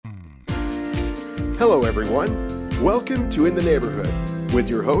Hello, everyone. Welcome to In the Neighborhood with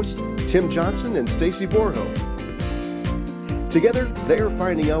your hosts, Tim Johnson and Stacy Borho. Together, they are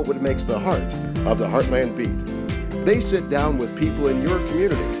finding out what makes the heart of the Heartland beat. They sit down with people in your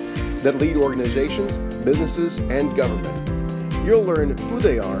community that lead organizations, businesses, and government. You'll learn who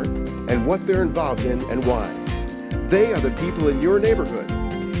they are and what they're involved in and why. They are the people in your neighborhood.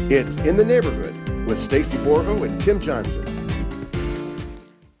 It's In the Neighborhood with Stacy Borho and Tim Johnson.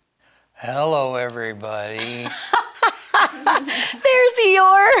 Hello, everybody. There's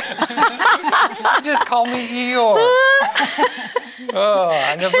Eeyore. She just called me Eeyore. Oh,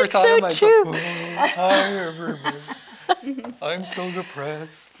 I never thought of myself. True. Hi, everybody. I'm so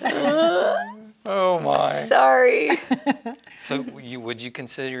depressed. Oh, my. Sorry. So would you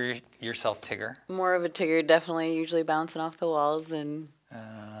consider yourself Tigger? More of a Tigger, definitely, usually bouncing off the walls and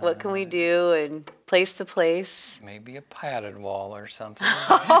what can we do and place to place. Maybe a padded wall or something.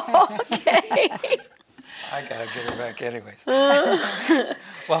 Okay. I gotta get her back anyways.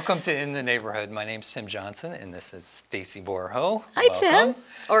 Welcome to In the Neighborhood. My name's Tim Johnson, and this is Stacy Borho. Hi, Welcome. Tim.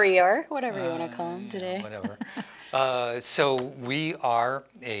 Or ER, whatever you want to call him today. Whatever. So we are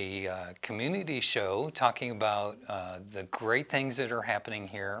a community show talking about the great things that are happening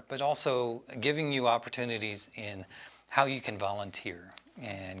here, but also giving you opportunities in how you can volunteer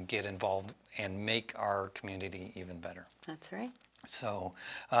and get involved and make our community even better. That's right. So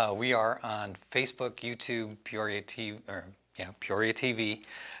we are on Facebook, YouTube, Peoria TV,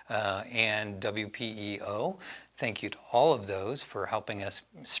 and WPEO. Thank you to all of those for helping us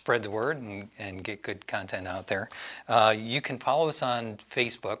spread the word and get good content out there. You can follow us on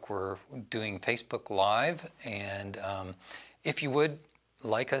Facebook. We're doing Facebook Live, and if you would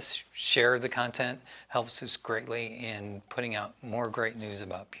like us, share the content, helps us greatly in putting out more great news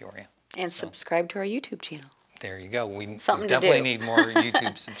about Peoria. And subscribe to our YouTube channel. There you go. We Something to definitely do. need more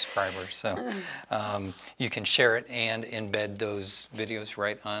YouTube subscribers. So you can share it and embed those videos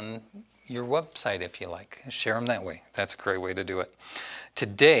right on your website if you like. Share them that way. That's a great way to do it.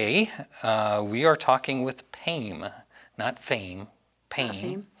 Today, we are talking with PAME, not fame,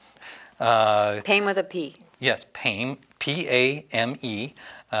 PAME. Pame with a P. Yes, PAME, P-A-M-E,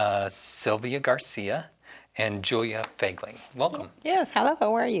 Sylvia Garcia and Julia Fagley. Welcome. Yes, hello,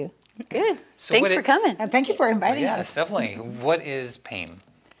 how are you? Good. So Thanks for coming. And thank you for inviting Yes, us. definitely. What is PAME?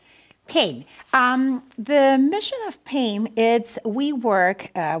 PAME. The mission of PAME is we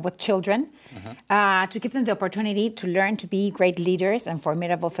work with children to give them the opportunity to learn to be great leaders and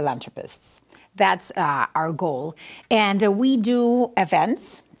formidable philanthropists. That's our goal. And we do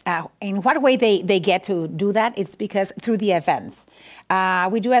events. In what way they get to do that? It's because through the events.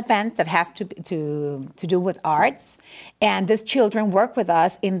 We do events that have to do with arts, and these children work with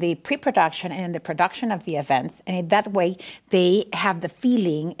us in the pre-production and in the production of the events, and in that way they have the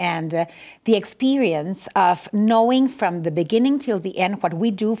feeling and the experience of knowing from the beginning till the end what we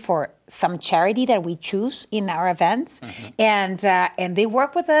do for some charity that we choose in our events, and they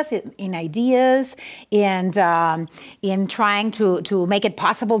work with us in ideas and in trying to make it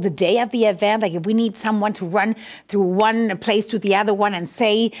possible the day of the event. Like if we need someone to run through one place to the other one and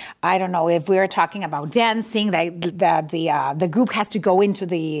say, I don't know, if we're talking about dancing, the group has to go into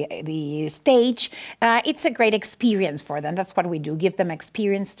the stage. It's a great experience for them. That's what we do, give them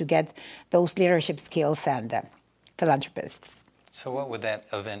experience to get those leadership skills and philanthropists. So what would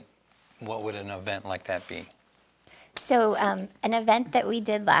an event like that be? So an event that we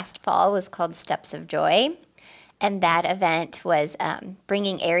did last fall was called Steps of Joy. And that event was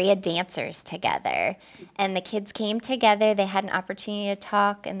bringing area dancers together. And the kids came together, they had an opportunity to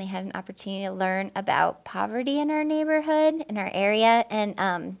talk, and they had an opportunity to learn about poverty in our neighborhood, in our area.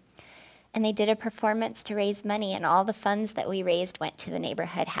 And they did a performance to raise money, and all the funds that we raised went to the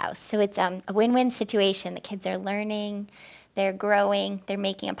neighborhood house. So it's a win-win situation. The kids are learning, they're growing, they're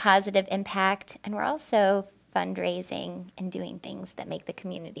making a positive impact, and we're also fundraising and doing things that make the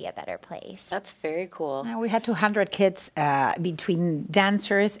community a better place. That's very cool. We had 200 kids between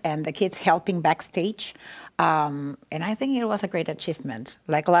dancers and the kids helping backstage. And I think it was a great achievement.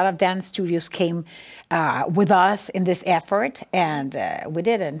 Like a lot of dance studios came with us in this effort, and we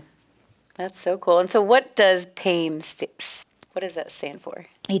did it. That's so cool. And so what does PAME, what does that stand for?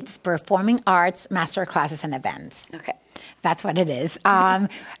 It's Performing Arts Master Classes and Events. Okay. That's what it is.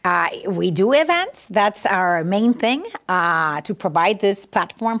 We do events. That's our main thing, to provide this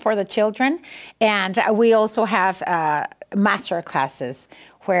platform for the children. And we also have master classes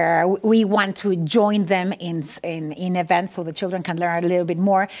where we want to join them in events so the children can learn a little bit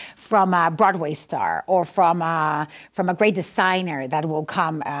more from a Broadway star or from a great designer that will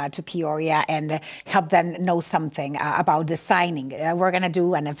come to Peoria and help them know something about designing. We're going to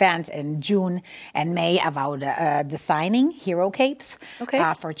do an event in June and May about designing hero capes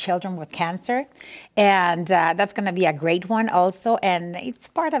for children with cancer. And that's going to be a great one also. And it's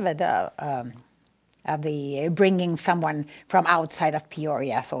part of it. Of the bringing someone from outside of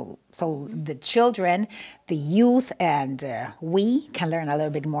Peoria, so the children, the youth, and we can learn a little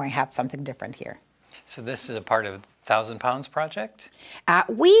bit more and have something different here. So this is a part of 1,000 Pounds Project?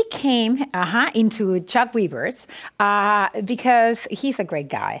 We came into Chuck Weaver's because he's a great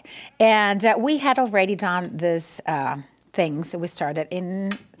guy, and we had already done this. Things we started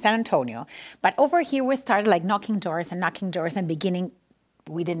in San Antonio, but over here we started like knocking doors and beginning.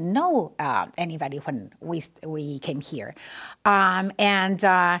 We didn't know anybody when we came here. And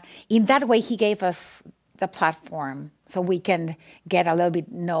in that way, he gave us the platform so we can get a little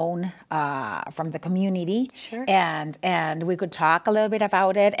bit known from the community. Sure. And we could talk a little bit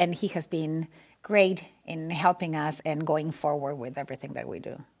about it. And he has been great in helping us and going forward with everything that we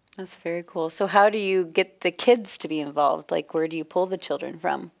do. That's very cool. So how do you get the kids to be involved? Like, where do you pull the children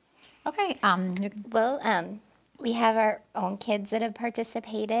from? Okay. Well, we have our own kids that have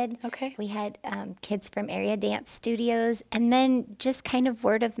participated. Okay. We had kids from area dance studios, and then just kind of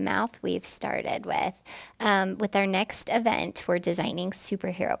word of mouth we've started with. With our next event, we're designing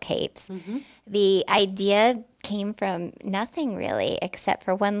superhero capes. Mm-hmm. The idea came from nothing really, except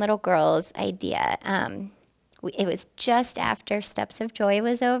for one little girl's idea. It was just after Steps of Joy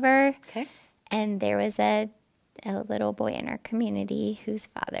was over, and there was a little boy in our community whose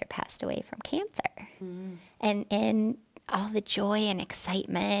father passed away from cancer. Mm. And in all the joy and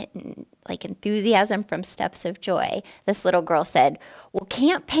excitement and like enthusiasm from Steps of Joy, this little girl said, well,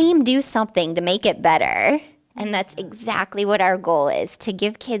 can't Pam do something to make it better? And that's exactly what our goal is, to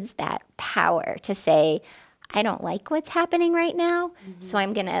give kids that power to say, I don't like what's happening right now, so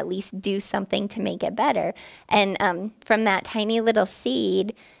I'm going to at least do something to make it better. And from that tiny little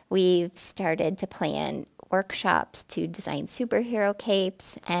seed, we've started to plan workshops to design superhero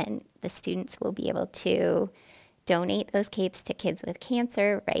capes, and the students will be able to donate those capes to kids with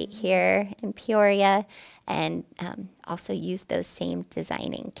cancer right here in Peoria, and also use those same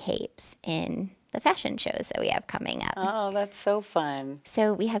designing capes in the fashion shows that we have coming up. Oh, that's so fun.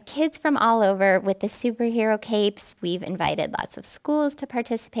 So we have kids from all over with the superhero capes. We've invited lots of schools to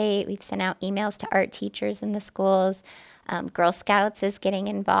participate. We've sent out emails to art teachers in the schools. Girl Scouts is getting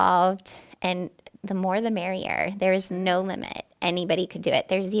involved, and the more the merrier. There is no limit. Anybody could do it.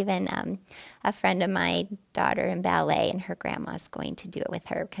 There's even a friend of my daughter in ballet, and her grandma's going to do it with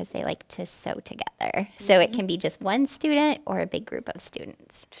her because they like to sew together. So it can be just one student or a big group of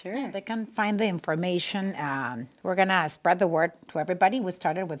students. Sure. Yeah, they can find the information. We're going to spread the word to everybody. We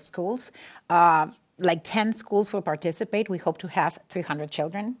started with schools. Like 10 schools will participate. We hope to have 300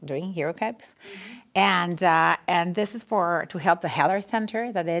 children doing hero capes. And this is to help the Heller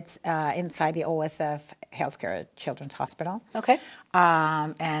Center that it's inside the OSF Healthcare Children's Hospital. Okay.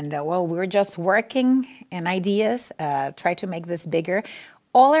 Well, we're just working in ideas, try to make this bigger.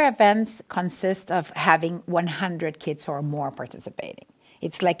 All our events consist of having 100 kids or more participating.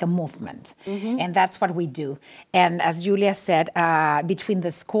 It's like a movement, and that's what we do. And as Julia said, between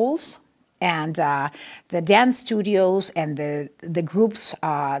the schools and the dance studios and the groups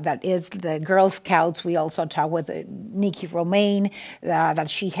that is the Girl Scouts. We also talk with Nikki Romaine that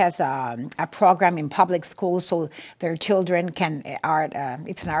she has a program in public schools so their children can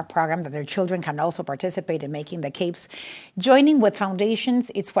it's an art program that their children can also participate in making the capes. Joining with foundations,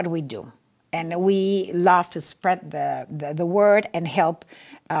 it's what we do. And we love to spread the word and help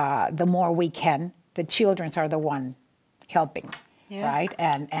the more we can. The children are the one helping. Yeah. Right,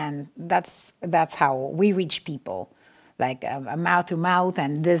 and that's how we reach people, like mouth to mouth,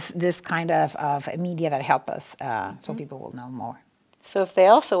 and this kind of media that help us, so people will know more. So if they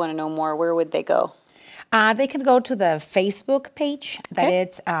also want to know more, where would they go? They can go to the Facebook page that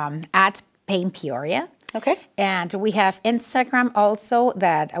it's at Pam Peoria. Okay. And we have Instagram also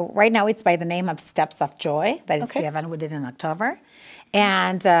that right now it's by the name of Steps of Joy. That is the event we did in October,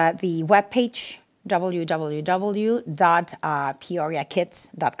 and the webpage.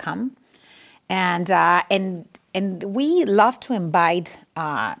 www.peoriakids.com, and we love to invite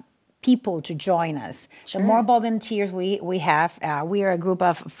people to join us. Sure. The more volunteers we have, we are a group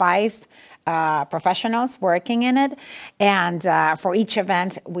of 5 professionals working in it, and for each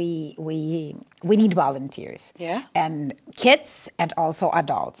event we need volunteers. Yeah. And kids and also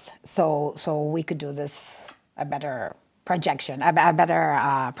adults, so we could do this a better projection, a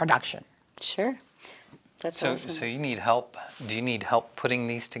better production. Sure. That's So, awesome. so you need help. Do you need help putting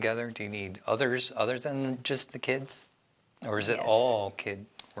these together? Do you need others other than just the kids? Or is it all kid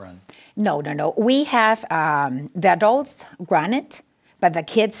run? No. We have the adults run it, but the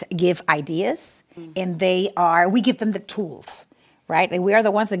kids give ideas, and we give them the tools, right? And we are the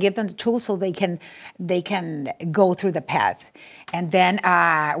ones that give them the tools so they can go through the path. And then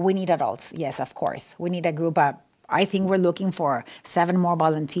we need adults. Yes, of course. We need a group of. I think we're looking for 7 more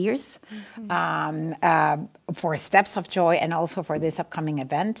volunteers for Steps of Joy and also for this upcoming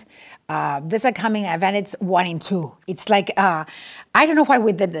event. This upcoming event, it's 1 in 2. It's like, I don't know why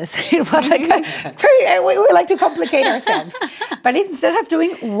we did this. It was like, we like to complicate ourselves. But instead of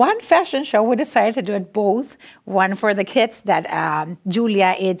doing one fashion show, we decided to do it both. One for the kids that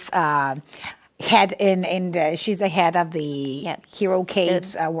Julia, it's... she's the head of the Hero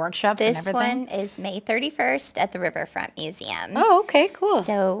Capes workshops and everything. This one is May 31st at the Riverfront Museum. Oh, okay, cool.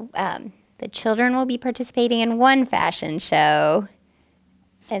 So the children will be participating in one fashion show.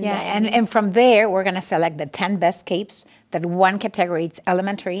 And from there, we're going to select the 10 best capes. That one category is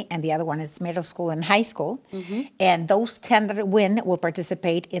elementary, and the other one is middle school and high school. Mm-hmm. And those 10 that win will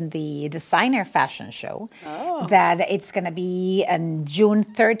participate in the designer fashion show. Oh. That it's going to be on June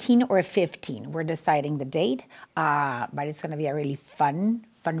 13 or 15. We're deciding the date, but it's going to be a really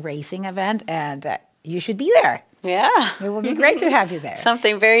fundraising event, and you should be there. Yeah. It will be great to have you there.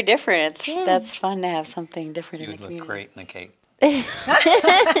 Something very different. That's fun to have something different You in the would community. look great in a cape.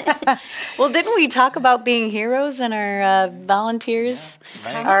 Well, didn't we talk about being heroes and our volunteers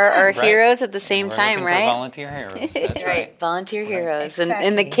right. are Right. heroes at the same We're time, looking right? For volunteer heroes. That's right. Volunteer heroes. And the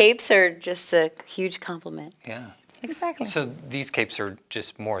Exactly. capes are just a huge compliment. Yeah. Exactly. So these capes are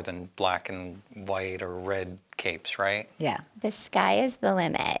just more than black and white or red capes, right? Yeah. The sky is the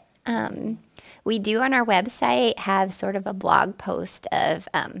limit. We do on our website have sort of a blog post of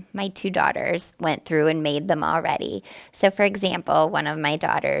my 2 daughters went through and made them already. So, for example, one of my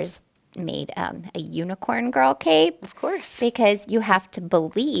daughters made a unicorn girl cape. Of course. Because you have to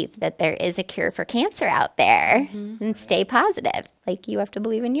believe that there is a cure for cancer out there and stay positive. Like you have to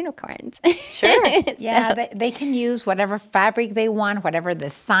believe in unicorns. Sure. Yeah, they can use whatever fabric they want, whatever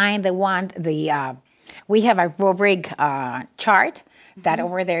design they want. We have a rubric chart that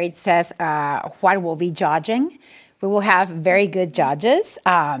over there it says what we'll be judging. We will have very good judges.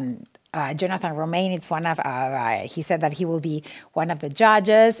 Jonathan Romaine, it's one of, he said that he will be one of the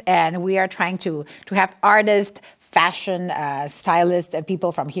judges, and we are trying to have artists, fashion stylists,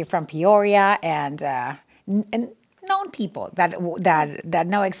 people from here from Peoria, and known people that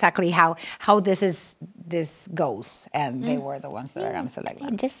know exactly how this goes, and they were the ones that are going to select them.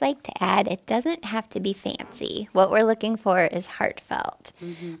 I'd just like to add, it doesn't have to be fancy. What we're looking for is heartfelt.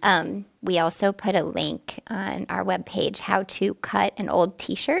 We also put a link on our webpage how to cut an old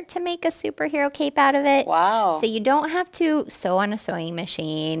T-shirt to make a superhero cape out of it. Wow. So you don't have to sew on a sewing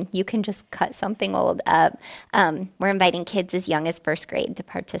machine. You can just cut something old up. We're inviting kids as young as 1st grade to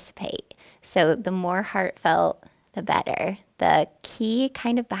participate. So the more heartfelt, the better. The key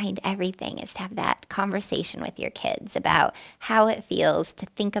kind of behind everything is to have that conversation with your kids about how it feels to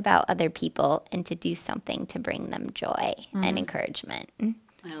think about other people and to do something to bring them joy and encouragement.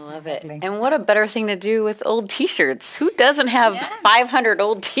 I love it. And what a better thing to do with old T-shirts. Who doesn't have 500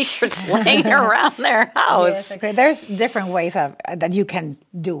 old T-shirts laying around their house? Yes, okay. There's different ways that you can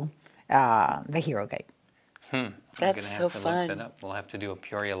do the hero cape. That's so fun. Look that up. We'll have to do a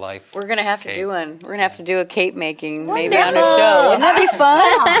Peoria Life. We're going to have to cape. do one. We're going to have to do a cape making maybe on a show. Wouldn't that be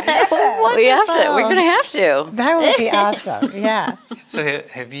fun? We have to. We're going to have to. That would be awesome. Yeah. So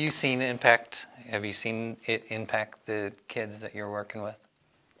have you seen impact? Have you seen it impact the kids that you're working with?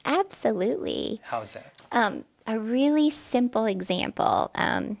 Absolutely. How's that? A really simple example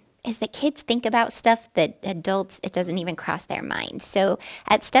is that kids think about stuff that adults, it doesn't even cross their mind. So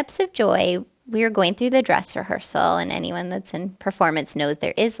at Steps of Joy, we were going through the dress rehearsal, and anyone that's in performance knows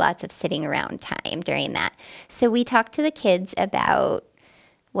there is lots of sitting around time during that. So we talked to the kids about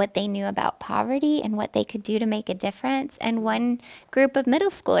what they knew about poverty and what they could do to make a difference. And one group of middle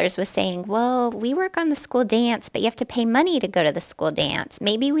schoolers was saying, well, we work on the school dance, but you have to pay money to go to the school dance.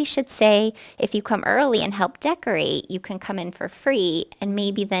 Maybe we should say, if you come early and help decorate, you can come in for free, and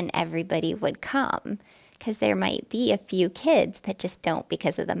maybe then everybody would come. Because there might be a few kids that just don't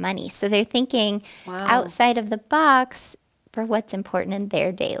because of the money. So they're thinking outside of the box for what's important in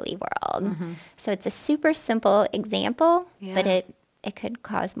their daily world. So it's a super simple example, but it could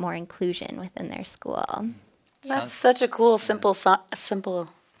cause more inclusion within their school. That's such a cool, simple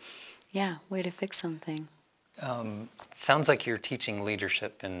way to fix something. Sounds like you're teaching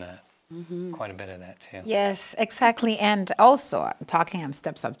leadership in quite a bit of that too. Yes, exactly. And also, talking on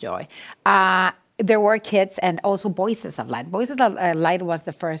Steps of Joy, there were kids and also Voices of Light. Voices of Light was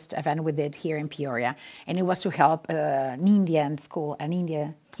the first event we did here in Peoria, and it was to help an Indian school, an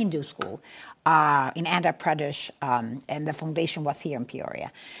Indian Hindu school in Andhra Pradesh, and the foundation was here in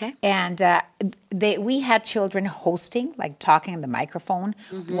Peoria. Okay. And we had children hosting, like talking on the microphone,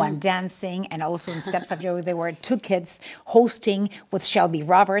 one dancing, and also in Steps of Joy, there were 2 kids hosting with Shelby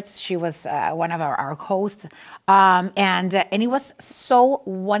Roberts. She was one of our hosts. And it was so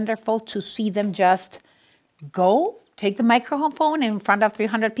wonderful to see them just go, take the microphone in front of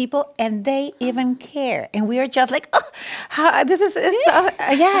 300 people, and they even care. And we are just like, oh, this is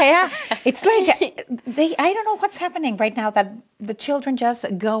yeah. It's like I don't know what's happening right now that the children just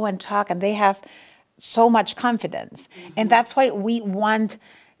go and talk, and they have so much confidence. And that's why we want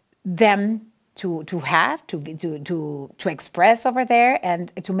them to express over there,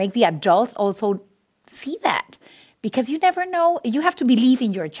 and to make the adults also see that. Because you never know, you have to believe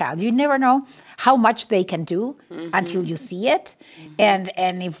in your child. You never know how much they can do until you see it. And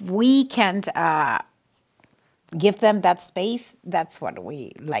if we can't give them that space, that's what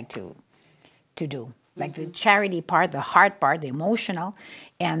we like to do. Like the charity part, the heart part, the emotional,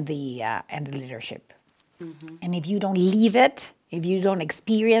 and the leadership. And if you don't live it, if you don't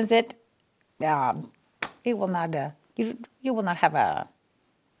experience it, it will not. You will not have a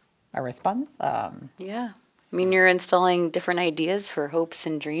response. Yeah. I mean, you're installing different ideas for hopes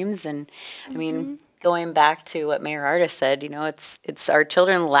and dreams. And I mean, going back to what Mayor Artis said, it's our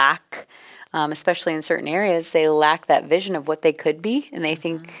children lack, especially in certain areas, they lack that vision of what they could be. And they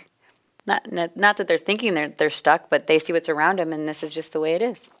think, not that they're thinking they're stuck, but they see what's around them, and this is just the way it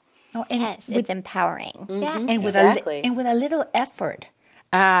is. No, and Yes, it's empowering. Yeah. and with Exactly. with a little effort.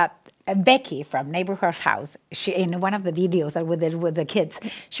 Becky from Neighborhood House, she in one of the videos that we did with the kids,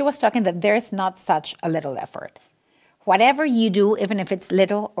 she was talking that there's not such a little effort. Whatever you do, even if it's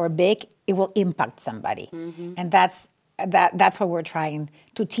little or big, it will impact somebody, and that's what we're trying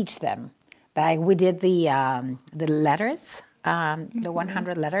to teach them. Like we did the letters, the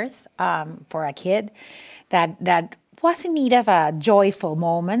 100 letters for a kid that was in need of a joyful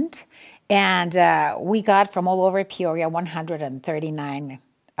moment, and we got from all over Peoria 139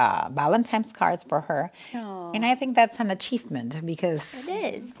 Valentine's cards for her. Aww. And I think that's an achievement because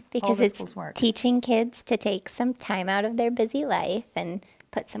It is, because the it's schools work. teaching kids to take some time out of their busy life and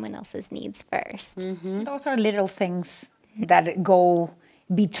put someone else's needs first. those are little things that go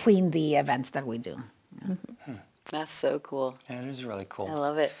between the events that we do. That's so cool. Yeah, it is really cool. I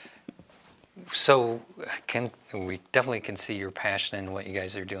love it. So we definitely can see your passion in what you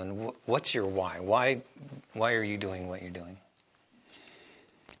guys are doing. What's your why? Why are you doing what you're doing?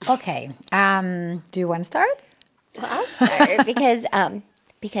 Okay. Do you want to start? Well, I'll start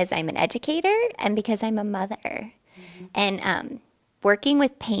because I'm an educator and because I'm a mother. And working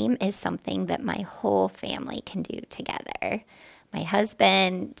with PAIM is something that my whole family can do together. My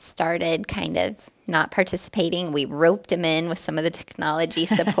husband started kind of not participating. We roped him in with some of the technology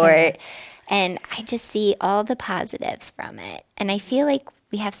support. And I just see all the positives from it. And I feel like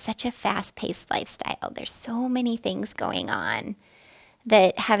we have such a fast-paced lifestyle. There's so many things going on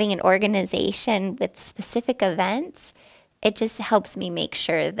that having an organization with specific events, it just helps me make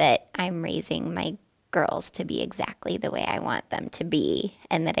sure that I'm raising my girls to be exactly the way I want them to be,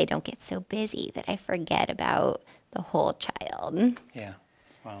 and that I don't get so busy that I forget about the whole child. Yeah.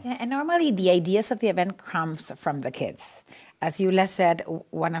 Wow. Yeah, and normally the ideas of the event comes from the kids. As Eula said,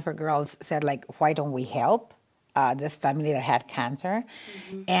 one of her girls said, like, why don't we help this family that had cancer?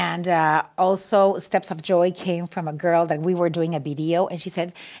 And also Steps of Joy came from a girl that we were doing a video, and she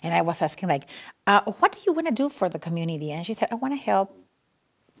said, and I was asking, like, what do you want to do for the community? And she said, I want to help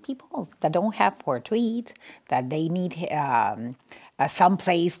people that don't have where to eat, that they need some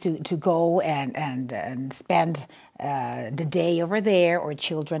place to go and spend the day over there, or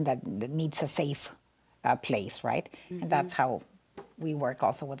children that needs a safe place, right? And that's how we work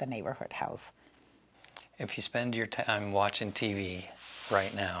also with the Neighborhood House. If you spend your time watching TV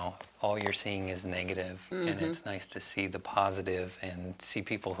right now, all you're seeing is negative, and it's nice to see the positive and see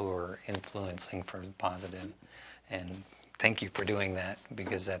people who are influencing for the positive. And thank you for doing that,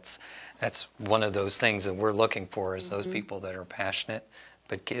 because that's one of those things that we're looking for, is those people that are passionate,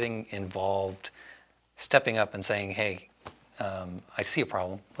 but getting involved, stepping up and saying, hey, I see a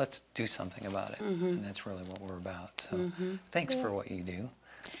problem, let's do something about it. And that's really what we're about. So thanks for what you do.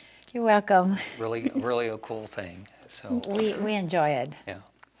 You're welcome. Really a cool thing. So We enjoy it.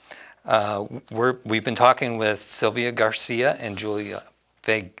 yeah. We've been talking with Sylvia Garcia and Julia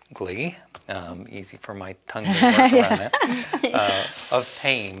vaguely, easy for my tongue to work around it, of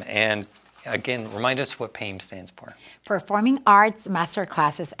PAIM. And again, remind us what PAIM stands for. Performing Arts Master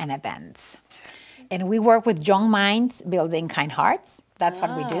Classes and Events. And we work with young minds building kind hearts. That's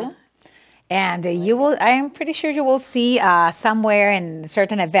what we do. And I'm pretty sure you will see somewhere in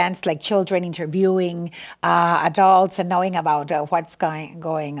certain events like children interviewing adults and knowing about what's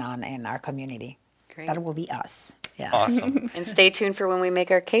going on in our community. Great. That will be us. Yeah. Awesome. And stay tuned for when we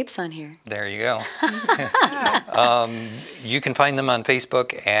make our capes on here. There you go. You can find them on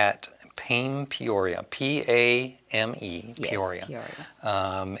Facebook at PAIM Peoria, P-A-M-E, Yes, Peoria. Peoria.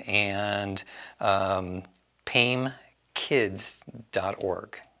 And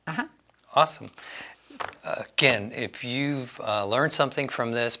paimkids.org. Uh-huh. Awesome. Again, if you've learned something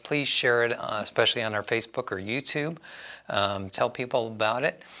from this, please share it, especially on our Facebook or YouTube. Tell people about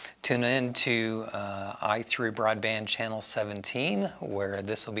it. Tune in to i3 Broadband Channel 17, where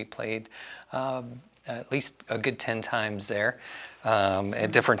this will be played at least a good 10 times there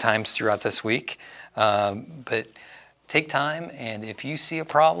at different times throughout this week. But take time, and if you see a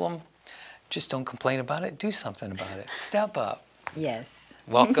problem, just don't complain about it. Do something about it. Step up. Yes.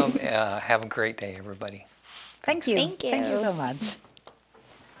 Welcome. Have a great day, everybody. Thank you. Thank you. Thank you so much.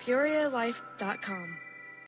 PeoriaLife.com